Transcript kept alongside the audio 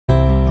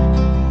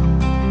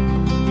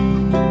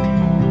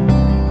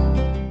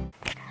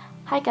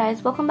Hi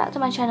guys, welcome back to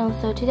my channel.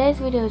 So today's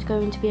video is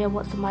going to be a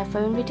what's on my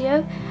phone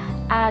video,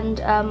 and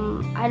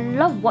I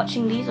love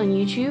watching these on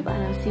YouTube,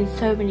 and I've seen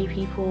so many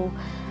people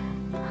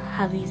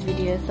have these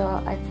videos, so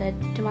I said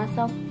to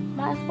myself,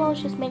 might as well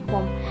just make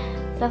one.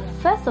 So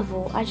first of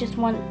all, I just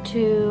want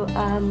to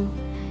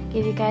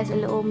give you guys a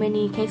little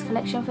mini case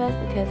collection first,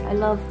 because I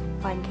love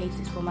buying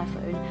cases for my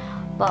phone.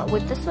 But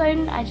with this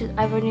phone,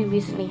 I've only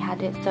recently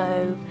had it,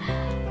 so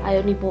I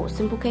only bought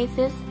simple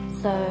cases.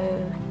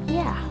 So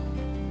yeah.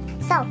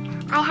 So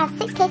I have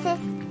 6 cases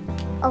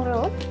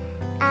overall.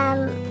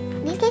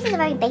 These cases are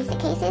very basic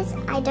cases.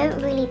 I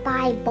don't really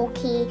buy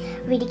bulky,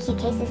 really cute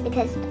cases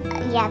because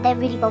yeah, they're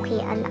really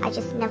bulky and I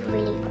just never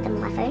really put them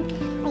on my phone.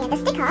 Oh yeah, the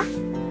sticker,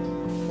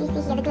 you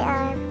see here the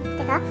glitter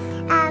sticker,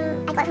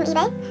 I got it from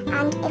eBay,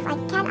 and if I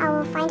can I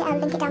will find it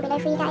and link it down below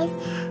for you guys.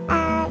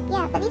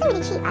 Yeah, but these are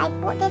really cheap. I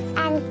bought this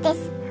and this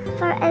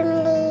for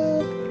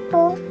only £4,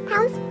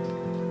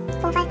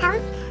 £4 or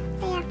 £5.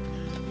 So yeah.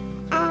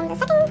 The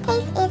second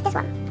case is this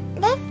one.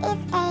 This is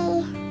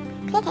a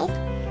clear case,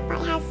 but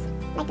it has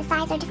like the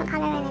sides are a different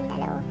colour and then the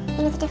little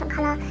thing is a different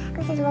colour.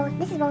 This is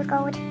rose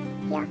gold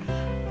here.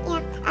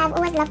 Yeah, I've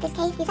always loved this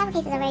case. These other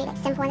cases are very like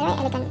simple and they're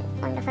very elegant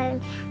on the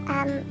phone.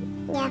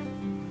 Yeah.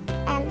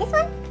 This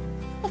one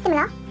is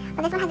similar,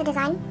 but this one has a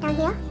design down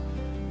here.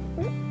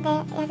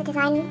 There's a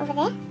design over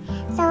there.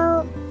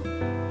 So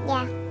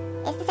yeah,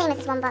 it's the same as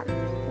this one, but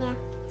yeah,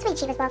 it's really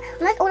cheap as well.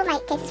 Almost all of my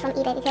cases from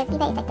eBay, because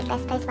eBay is like the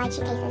best place to buy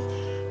cheap cases,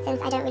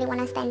 since I don't really want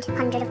to spend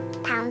hundreds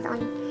of pounds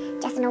on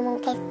just a normal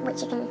case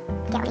which you can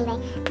get on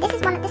eBay. This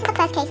is the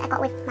first case I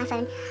got with my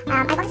phone.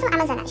 I got this on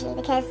Amazon actually,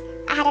 because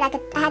I had a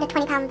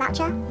 £20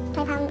 voucher,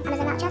 £20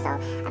 Amazon voucher, so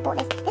I bought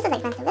this. This was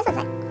expensive. This was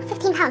like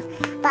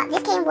 £15, but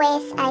this came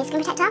with a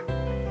screen protector.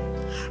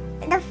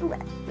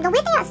 The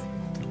weird thing about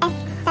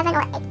S7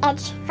 or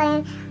Edge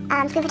phone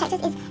screen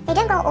protectors is they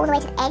don't go all the way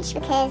to the edge,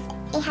 because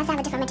it has to have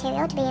a different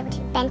material to be able to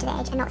bend to the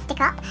edge and not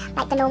stick up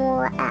like the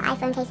normal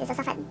iPhone cases or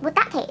stuff like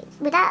that.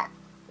 With that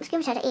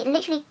screen protector, it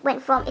literally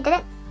went from, it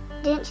didn't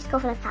just go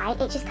from the side,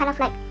 it just kind of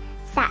like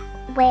sat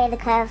where the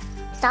curve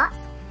starts,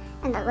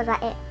 and that was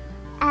about it.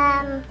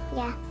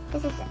 Yeah,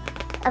 this is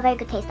a very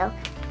good case though.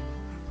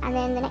 And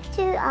then the next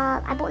two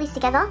are, I bought these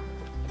together.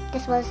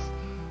 This was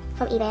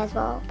from eBay as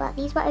well, but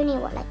these were only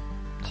what, like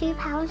 £2,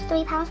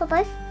 £3 for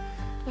both.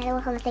 Yeah, they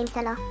were from the same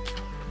seller.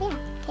 Yeah,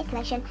 case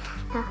collection.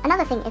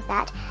 Another thing is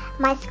that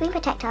my screen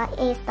protector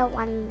is the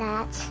one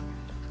that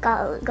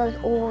goes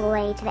all the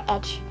way to the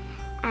edge,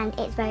 and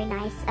it's very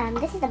nice.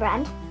 This is the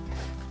brand.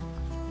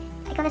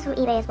 I got this from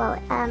eBay as well.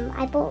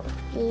 I bought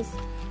these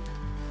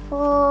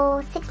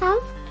for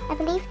 £6, I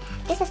believe.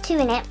 This has 2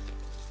 in it,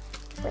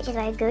 which is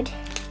very good,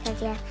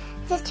 because yeah,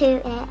 this has 2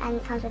 in it, and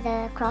it comes with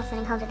a cross,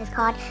 and it comes with this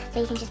card,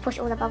 so you can just push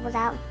all the bubbles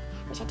out,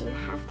 which I do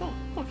have there.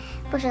 Yeah,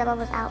 push all the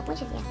bubbles out,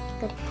 which is yeah,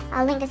 good.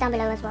 I'll link this down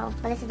below as well,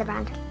 but this is the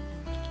brand.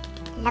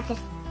 Love this.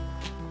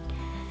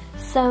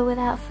 So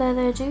without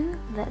further ado,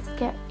 let's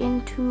get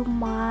into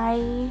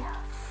my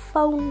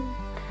phone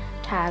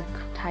tag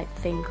type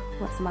thing.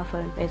 What's my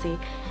phone busy?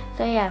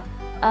 So yeah,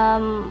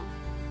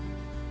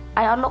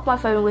 I unlock my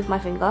phone with my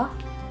finger.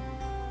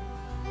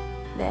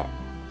 There.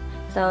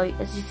 So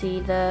as you see,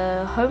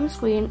 the home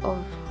screen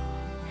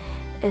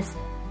is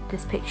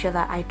this picture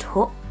that I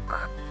took.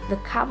 The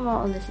camera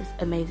on this is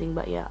amazing,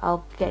 but yeah,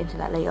 I'll get into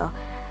that later.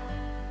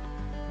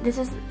 This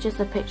is just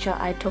a picture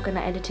I took and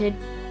I edited,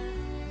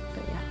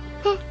 but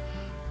yeah.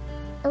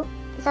 Oh,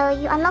 so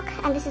you unlock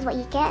and this is what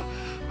you get.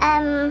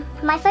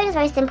 My phone is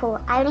very simple.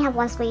 I only have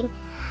one screen.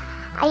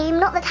 I am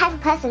not the type of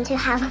person to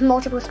have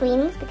multiple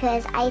screens,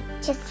 because you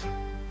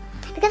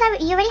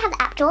already have the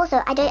app drawer,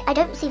 so I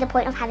don't see the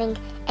point of having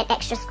an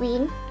extra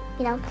screen,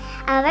 you know.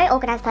 I'm a very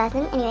organized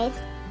person anyways,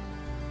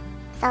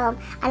 so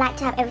I like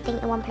to have everything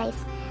in one place.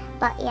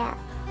 But yeah.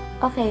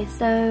 Okay,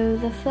 so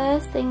the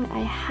first thing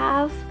I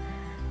have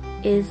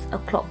is a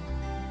clock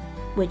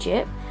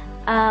widget.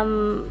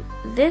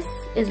 This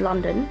is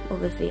London.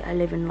 Obviously I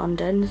live in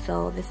London,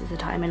 so this is the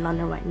time in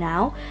London right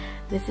now.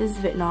 This is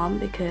Vietnam,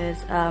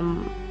 because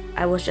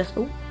I was just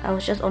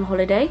on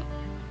holiday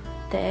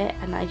there,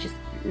 and I just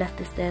left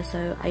this there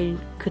so I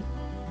could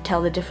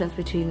tell the difference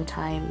between the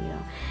time, you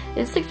know.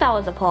 It's 6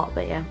 hours apart,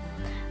 but yeah.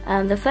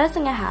 The first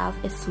thing I have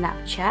is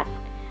Snapchat.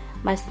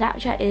 My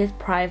Snapchat is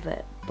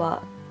private,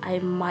 but I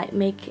might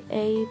make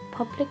a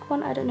public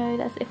one. I don't know,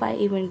 that's if I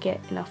even get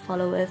enough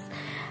followers.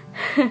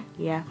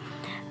 Yeah.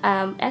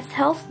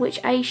 S-Health, which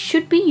I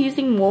should be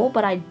using more,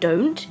 but I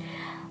don't.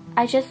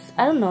 I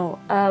don't know.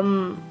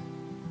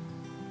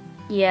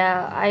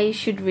 Yeah, I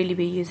should really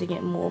be using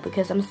it more,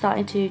 because I'm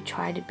starting to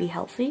try to be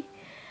healthy.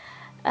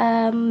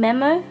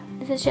 Memo,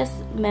 this is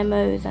just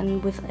memos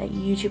and with like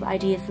YouTube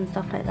ideas and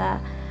stuff like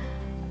that.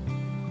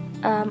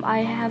 I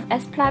have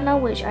S Planner,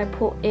 which I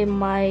put in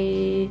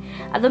my,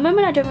 at the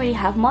moment I don't really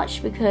have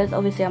much, because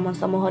obviously I'm on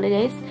summer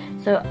holidays,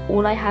 so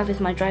all I have is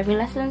my driving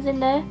lessons in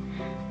there,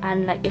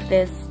 and like if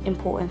there's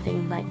important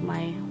things like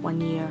my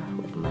 1 year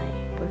with my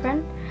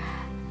boyfriend.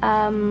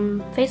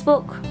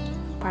 Facebook,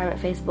 private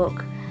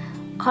Facebook.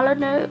 Color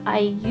Note, I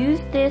use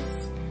this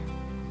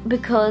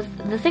because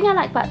the thing I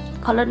like about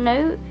Color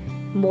Note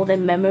more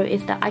than Memo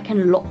is that I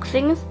can lock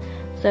things.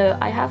 So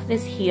I have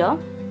this here,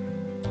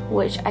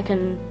 which I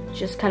can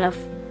just kind of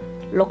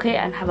lock it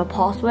and have a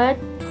password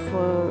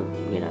for,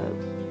 you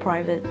know,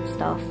 private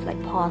stuff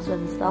like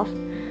passwords and stuff.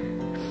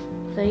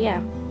 So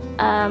yeah,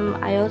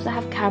 I also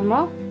have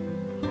camera.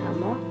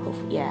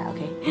 Yeah,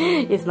 okay.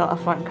 It's not a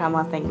front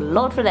camera, thank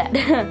Lord for that.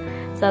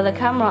 So the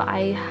camera,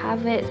 I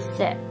have it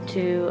set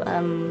to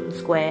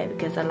square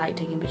because I like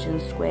taking pictures in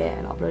square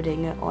and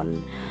uploading it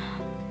on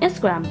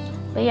Instagram.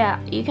 But yeah,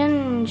 you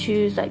can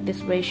choose like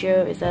this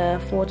ratio is a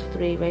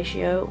 4:3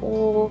 ratio,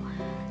 or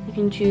you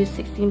can choose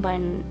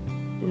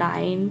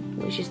 16:9,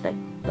 which is like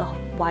the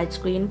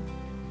widescreen,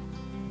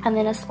 and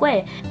then a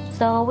square.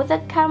 So with the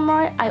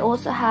camera, I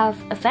also have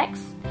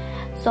effects.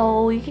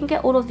 So you can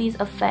get all of these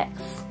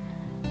effects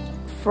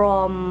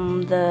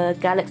from the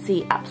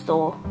Galaxy App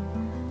Store.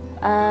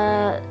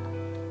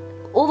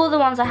 All of the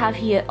ones I have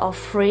here are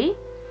free,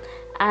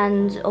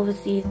 and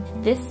obviously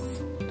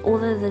all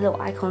the little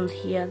icons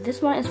here.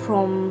 This one is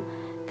from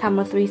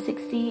Camera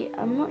 360.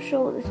 I'm not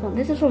sure what this one.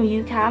 This is from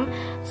YouCam.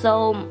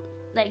 So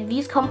like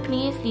these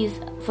companies, these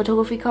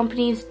photography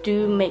companies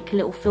do make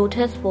little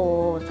filters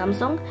for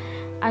Samsung,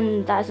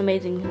 and that's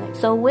amazing. Like,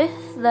 so with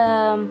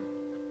the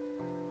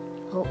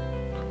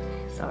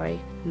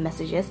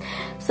messages.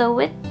 So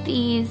with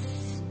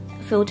these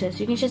filters,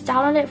 you can just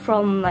download it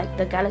from like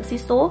the Galaxy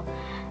Store,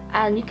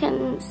 and you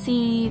can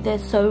see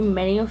there's so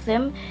many of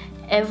them.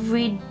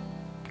 Every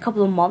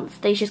couple of months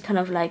they just kind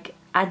of like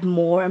add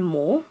more and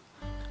more,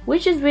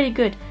 which is really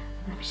good.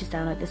 Let me just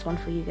download this one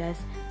for you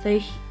guys. So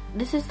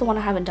this is the one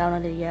I haven't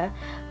downloaded yet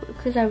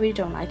because I really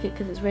don't like it,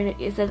 because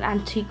it's an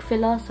antique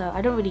filler, so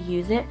I don't really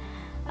use it.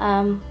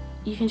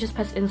 You can just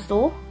press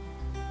install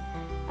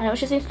and it will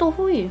just install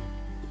for you.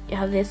 You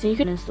have this and you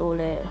can install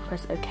it,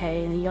 press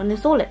OK, and then you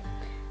uninstall it.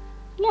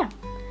 Yeah.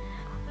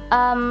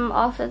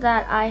 After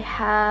that I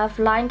have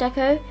Line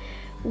Deco.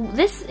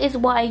 This is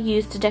what I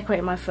use to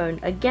decorate my phone.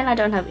 Again, I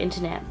don't have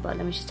internet, but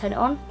let me just turn it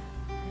on.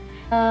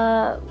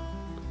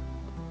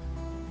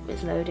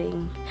 It's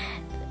loading.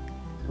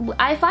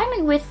 I find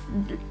like with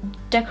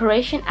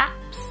decoration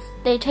apps,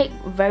 they take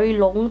very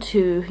long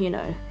to, you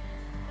know,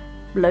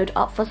 load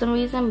up for some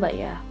reason, but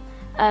yeah.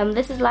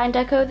 This is Line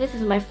Deco. This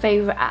is my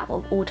favorite app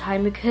of all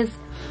time because,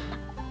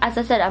 as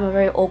I said, I'm a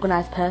very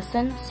organized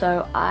person,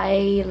 so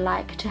I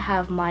like to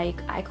have my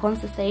icons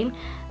the same.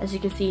 As you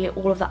can see here,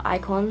 all of the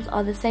icons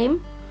are the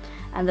same,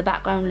 and the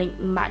background link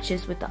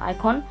matches with the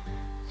icon.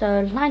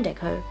 So Line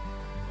Deco.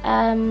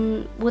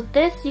 With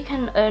this you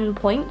can earn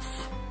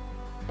points.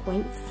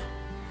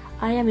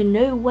 I am in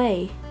no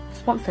way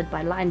sponsored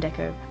by Line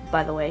Deco,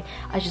 by the way.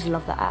 I just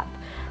love the app.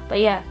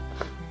 But yeah,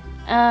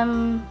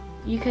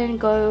 you can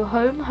go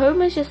home.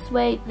 Home is just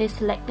where they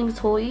select things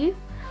for you,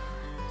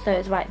 so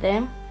it's right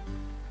there.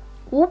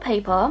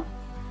 Wallpaper,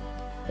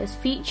 there's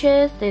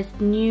features, there's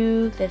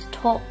new, there's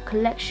top,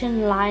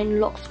 collection, line,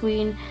 lock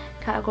screen,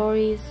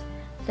 categories.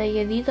 So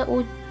yeah, these are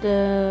all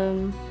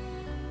the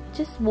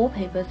just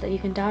wallpapers that you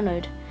can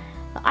download.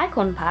 The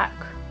icon pack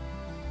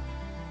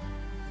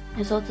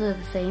is also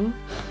the same.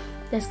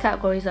 There's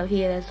categories out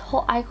here. There's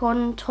hot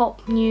icon,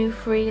 top, new,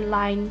 free,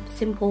 line,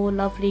 simple,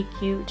 lovely,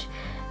 cute,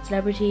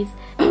 celebrities.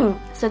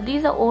 So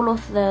these are all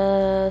of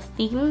the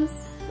themes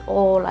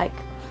or like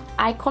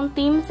icon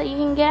themes that you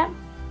can get.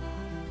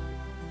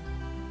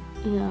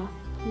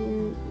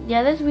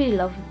 Yeah, there's really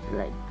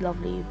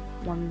lovely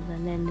ones,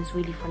 and then there's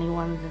really funny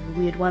ones and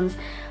weird ones.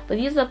 But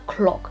these are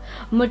clock.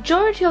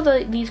 Majority of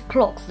these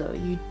clocks though,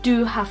 you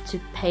do have to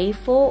pay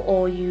for,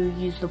 or you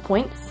use the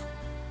points.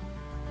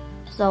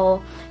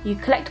 So you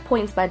collect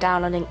points by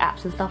downloading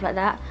apps and stuff like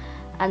that,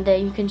 and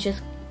then you can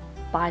just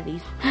buy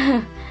these.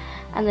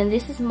 And then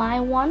this is my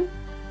one.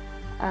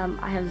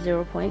 I have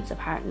 0 points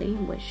apparently,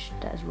 which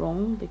that is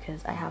wrong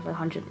because I have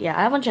 100. Yeah,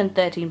 I have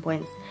 113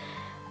 points.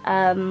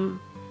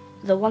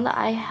 The one that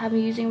I am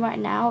using right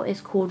now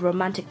is called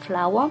Romantic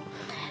Flower.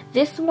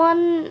 This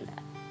one,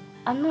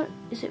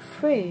 is it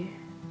free?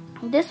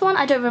 This one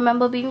I don't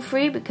remember being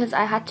free because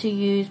I had to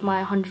use my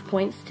 100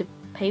 points to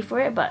pay for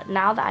it, but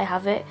now that I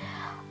have it,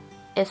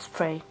 it's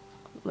free.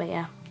 But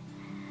yeah.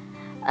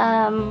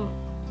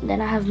 Then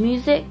I have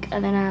music,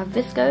 and then I have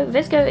VSCO.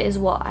 VSCO is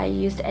what I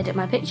use to edit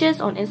my pictures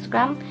on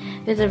Instagram.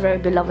 It's a very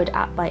beloved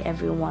app by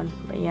everyone,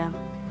 but yeah.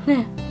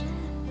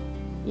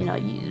 You know,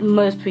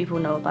 most people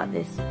know about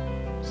this.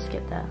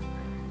 Skip that.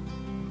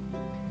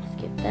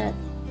 Skip that.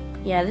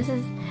 Yeah, this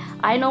is,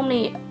 I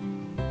normally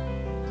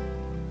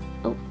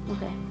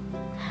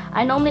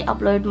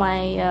upload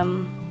my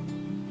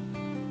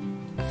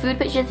food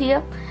pictures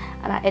here,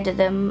 and I edit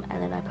them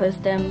and then I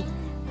post them.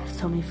 I have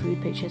so many food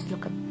pictures.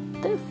 Look at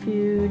the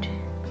food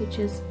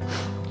pictures.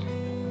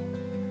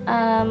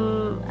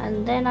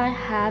 And then I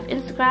have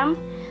Instagram.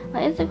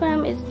 My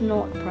Instagram is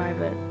not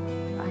private.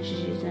 I should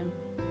use them.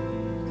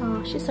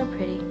 Oh, she's so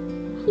pretty.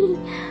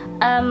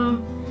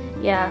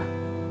 Yeah,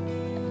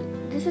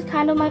 this is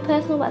kind of my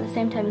personal, but at the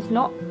same time it's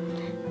not.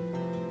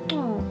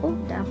 Oh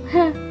damn.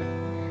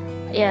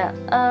 Yeah,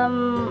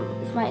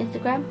 it's my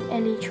Instagram,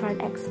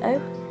 EllieTranXO.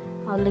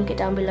 I'll link it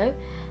down below.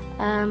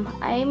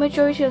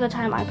 Majority of the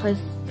time I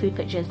post food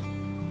pictures.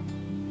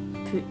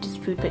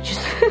 Just food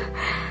pictures.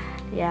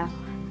 Yeah.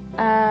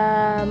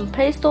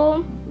 Play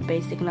Store,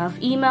 basic enough.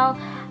 Email,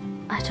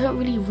 I don't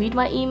really read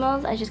my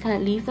emails, I just kind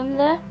of leave them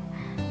there.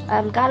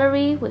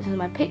 Gallery, which is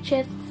my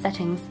pictures.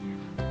 Settings.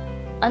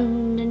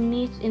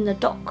 Underneath in the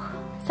dock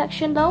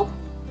section though,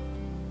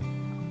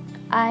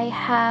 I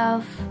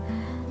have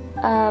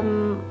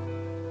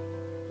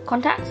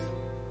contacts,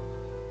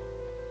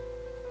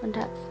 and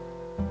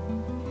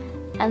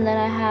then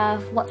I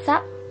have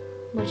WhatsApp,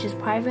 which is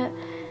private,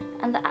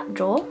 and the app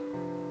drawer,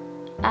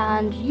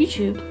 and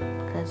YouTube,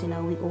 because you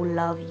know we all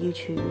love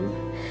YouTube.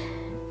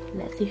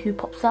 Let's see who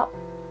pops up.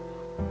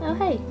 Oh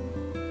hey,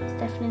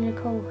 Stephanie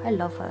Nicole. I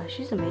love her,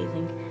 she's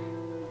amazing.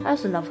 I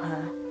also love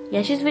her.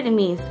 Yeah, she's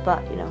Vietnamese,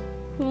 but you know,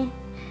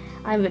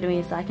 I'm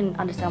Vietnamese, so I can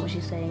understand what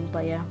she's saying,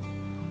 but yeah.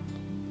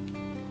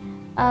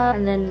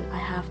 And then I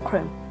have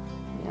Chrome,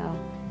 you know,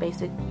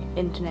 basic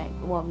internet,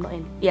 well not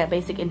in, yeah,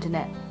 basic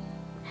internet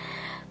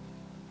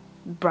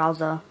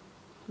browser.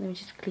 Let me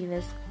just clear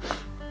this.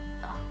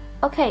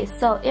 Okay,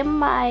 so in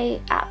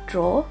my app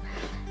drawer,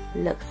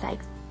 looks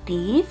like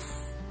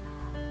this.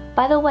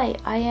 By the way,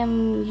 I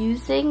am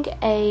using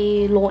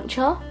a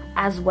launcher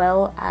as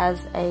well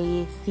as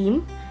a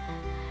theme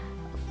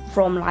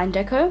from Line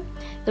Deco.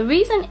 The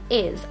reason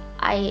is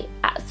I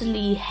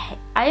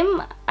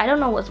don't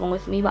know what's wrong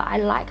with me, but I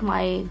like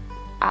my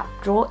app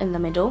drawer in the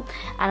middle,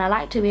 and I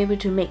like to be able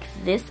to make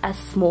this as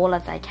small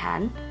as I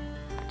can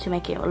to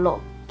make it a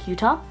lot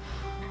cuter.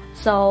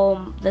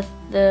 So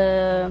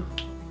the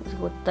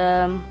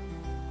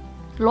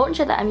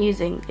launcher that I'm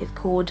using is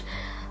called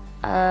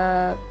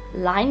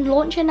Line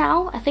Launcher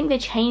now. I think they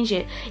changed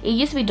it. It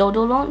used to be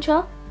Dodo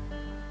Launcher.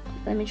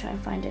 Let me try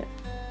and find it.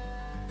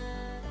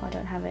 I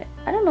don't have it.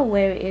 I don't know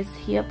where it is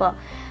here, but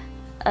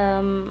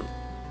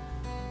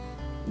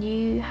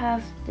you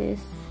have this.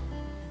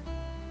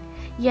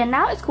 Yeah,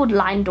 now it's called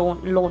Line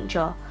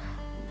Launcher,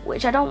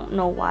 which I don't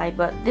know why,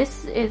 but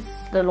this is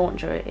the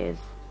launcher it is.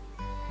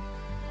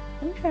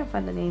 Let me try and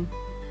find the name.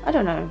 I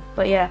don't know,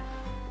 but yeah,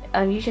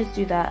 you just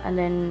do that, and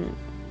then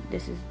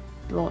this is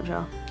the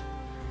launcher.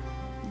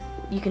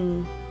 You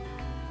can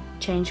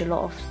change a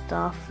lot of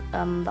stuff.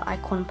 The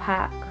icon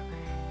pack,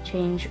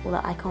 change all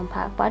the icon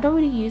pack, but I don't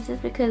really use this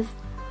because,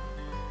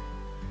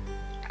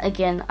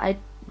 again, I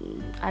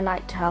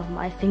like to have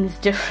my things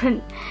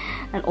different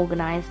and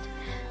organized.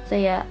 So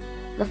yeah,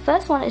 the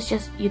first one is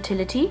just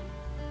utility.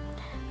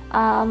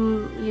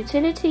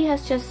 Utility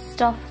has just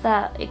stuff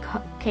that it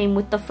came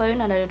with the phone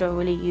and I don't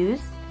really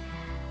use.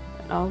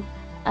 No.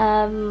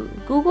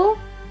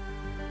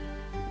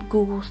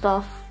 Google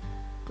stuff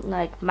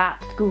like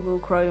Maps, Google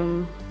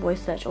Chrome,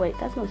 voice search. Oh wait,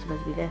 that's not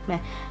supposed to be there.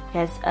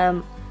 Yes.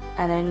 And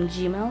then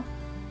Gmail.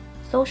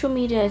 Social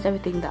media is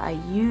everything that I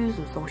use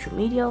on social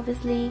media,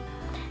 obviously.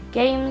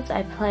 Games,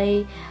 I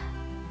play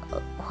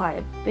quite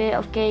a bit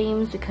of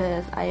games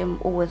because I am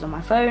always on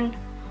my phone.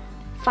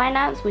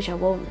 Finance, which I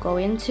won't go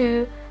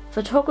into.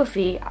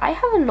 Photography, I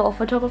have a lot of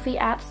photography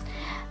apps,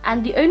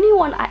 and the only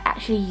one I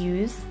actually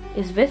use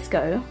is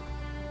VSCO,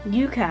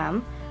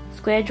 UCam,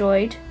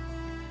 SquareDroid,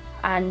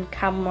 and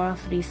Camera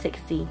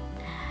 360.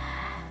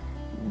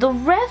 The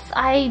rest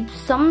I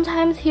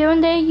sometimes here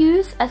and there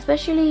use,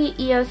 especially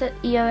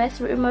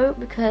EOS remote,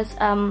 because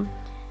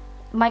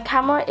my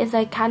camera is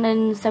a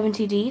Canon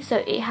 70D, so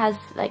it has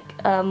like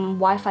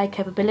Wi-Fi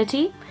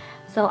capability,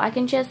 so I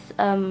can just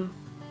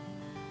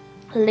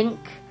link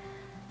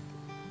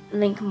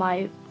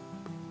my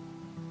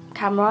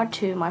camera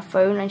to my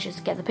phone and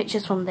just get the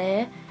pictures from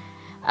there.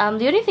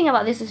 The only thing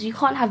about this is you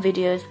can't have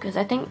videos because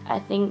I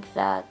think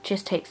that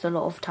just takes a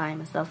lot of time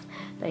and stuff.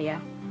 But yeah,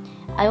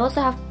 I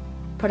also have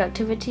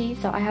productivity,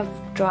 so I have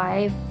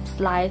Drive,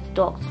 Slides,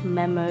 Docs,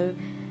 Memo,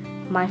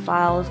 My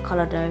Files,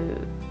 Color Note,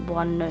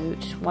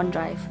 OneNote,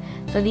 OneDrive.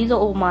 So these are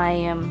all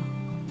my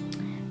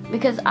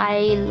because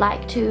I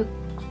like to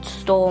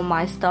store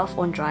my stuff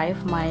on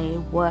Drive, my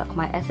work,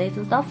 my essays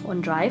and stuff on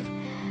Drive,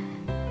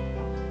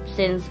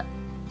 since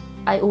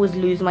I always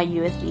lose my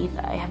USBs.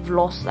 I have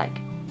lost like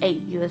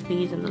 8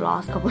 USBs in the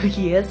last couple of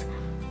years.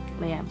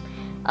 But yeah,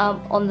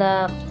 on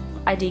the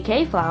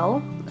IDK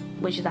file,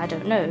 which is I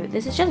don't know,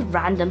 this is just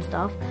random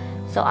stuff.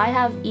 So I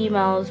have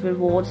emails,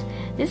 rewards.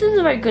 This is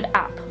a very good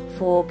app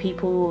for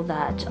people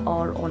that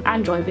are on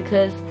Android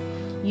because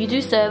you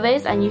do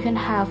surveys and you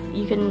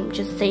can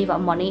just save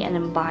up money and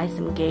then buy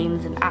some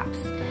games and apps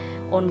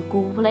on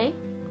Google Play.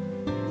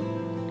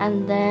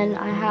 And then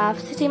I have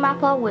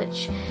Citymapper,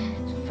 which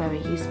very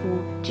useful.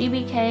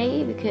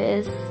 GBK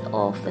because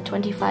of the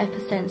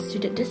 25%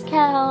 student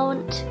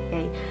discount.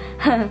 Okay.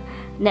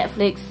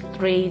 Netflix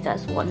 3,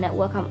 that's what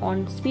network I'm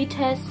on. Speed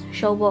test,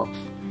 Showbox,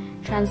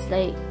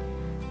 Translate,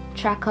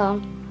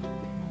 Tracker.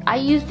 I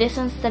use this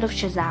instead of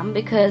Shazam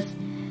because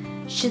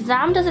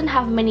Shazam doesn't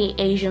have many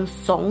Asian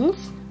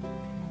songs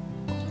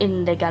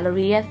in the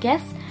gallery, I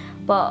guess,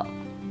 but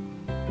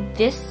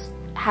this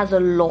has a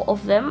lot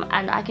of them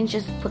and I can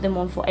just put them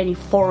on for any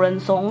foreign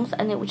songs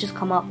and it would just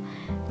come up.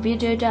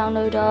 Video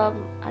downloader,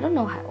 I don't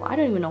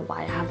even know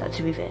why I have that,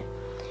 to be fair.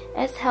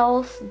 S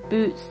Health,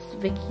 Boots,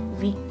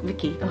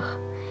 Vicky. Ugh.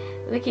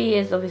 Vicky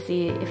is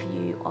obviously, if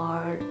you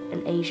are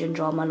an Asian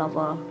drama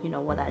lover, you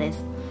know what that is.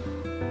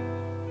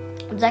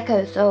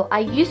 Deco. So I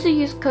used to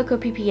use Coco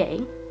PPA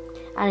and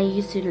I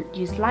used to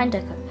use Line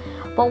Deco.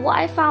 But what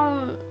I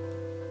found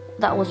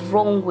that was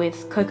wrong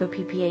with Coco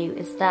PPA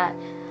is that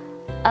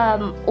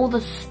all the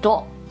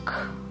stock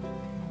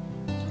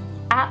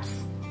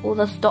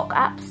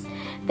apps,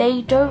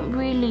 they don't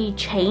really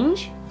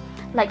change.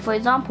 Like for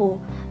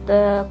example,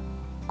 the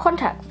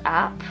Contacts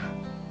app,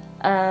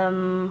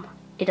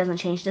 it doesn't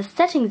change. The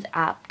Settings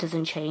app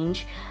doesn't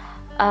change.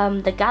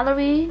 The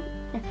Gallery,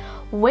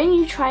 when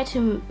you try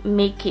to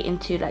make it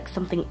into like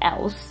something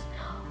else,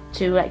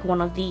 to like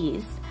one of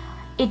these,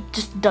 it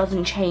just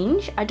doesn't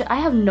change. I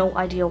have no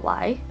idea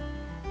why,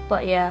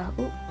 but yeah.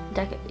 Ooh,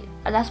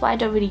 that's why I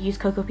don't really use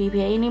Coco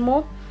PPA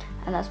anymore,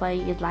 and that's why I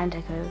use Line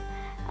Deco.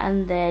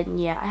 And then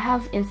yeah, I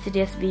have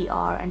Insidious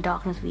VR and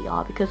Darkness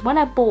VR, because when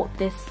I bought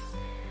this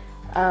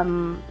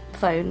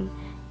phone,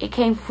 it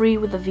came free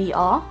with the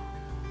VR.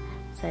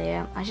 So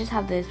yeah, I just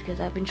have this because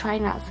I've been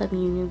trying out some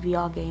new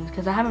VR games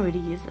because I haven't really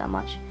used it that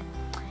much.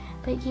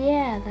 But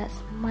yeah, that's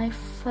my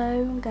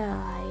phone,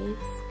 guys.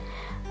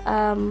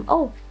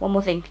 Oh, one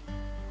more thing.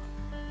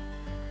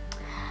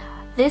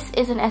 This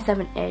is an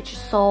S7 Edge,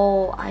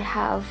 so I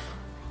have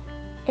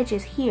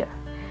edges here.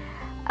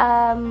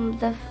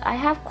 I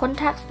have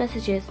contacts,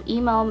 messages,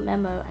 email,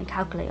 memo, and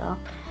calculator.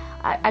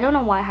 I don't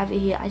know why I have it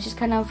here. I just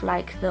kind of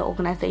like the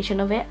organization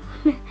of it.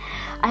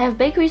 I have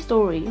Bakery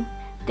Story.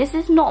 This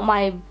is not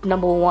my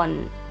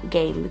 #1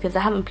 game because I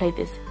haven't played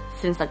this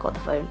since I got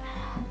the phone.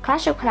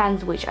 Clash of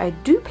Clans, which I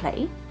do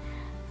play.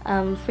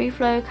 Free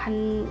Flow,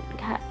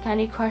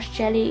 Candy Crush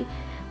Jelly,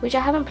 which I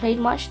haven't played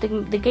much.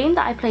 The game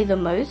that I play the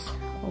most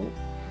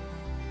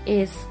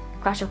is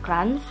Clash of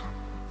Clans.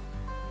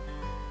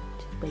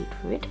 Just wait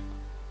for it.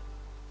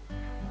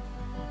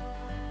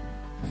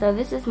 So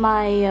this is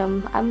my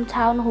I'm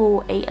Town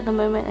Hall 8 at the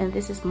moment, and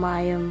this is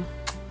my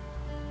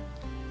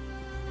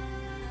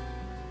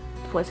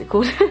what's it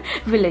called?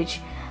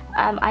 Village.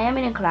 I am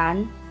in a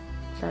clan,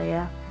 so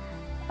yeah.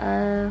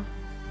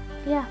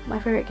 Yeah, my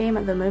favorite game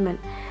at the moment.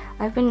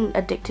 I've been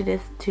addicted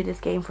to this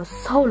game for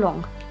so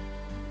long.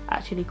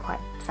 Actually quite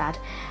sad.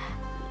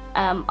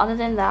 Other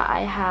than that,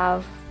 I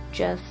have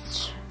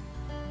just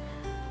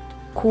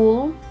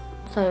Cool.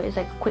 So it's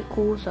like a quick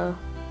call. So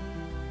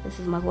this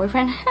is my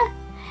boyfriend.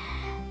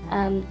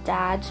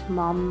 Dad,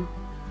 mum,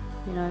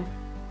 you know,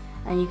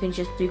 and you can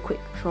just do quick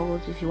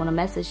calls if you want to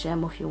message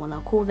them or if you want to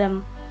call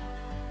them.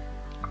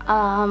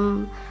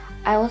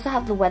 I also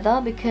have the weather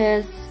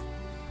because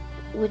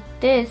with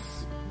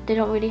this they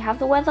don't really have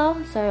the weather,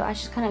 so I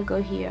just kind of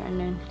go here and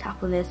then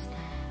tap on this,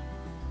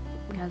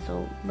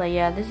 cancel. But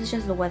yeah, this is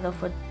just the weather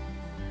for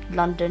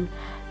London.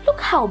 Look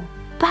how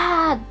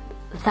bad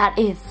that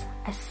is.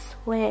 I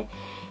swear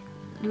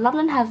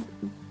London has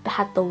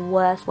had the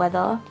worst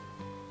weather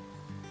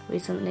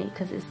recently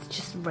because it's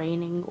just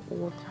raining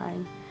all the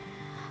time.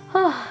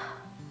 I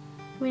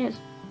mean,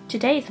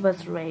 today is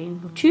supposed to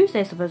rain,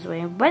 Tuesday is supposed to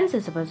rain, Wednesday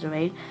is supposed to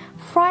rain,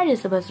 Friday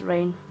is supposed to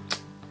rain.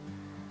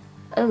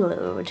 Oh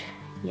lord.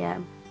 Yeah,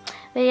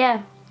 but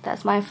yeah,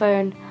 that's my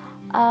phone.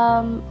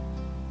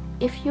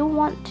 If you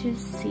want to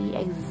see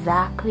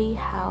exactly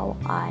how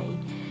I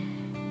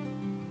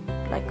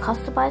like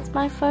customize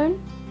my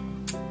phone,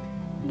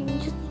 you can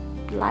just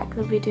like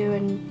the video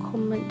and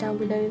comment down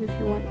below if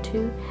you want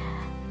to.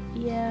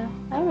 Yeah,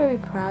 I'm very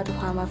proud of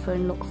how my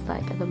phone looks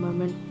like at the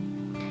moment.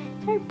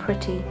 Very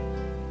pretty.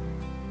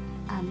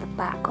 And the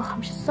back, oh,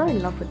 I'm just so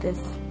in love with this.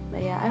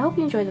 But yeah, I hope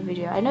you enjoyed the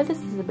video. I know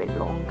this is a bit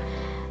long,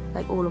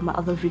 like all of my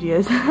other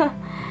videos.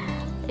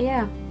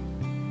 Yeah,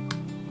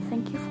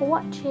 thank you for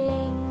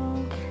watching.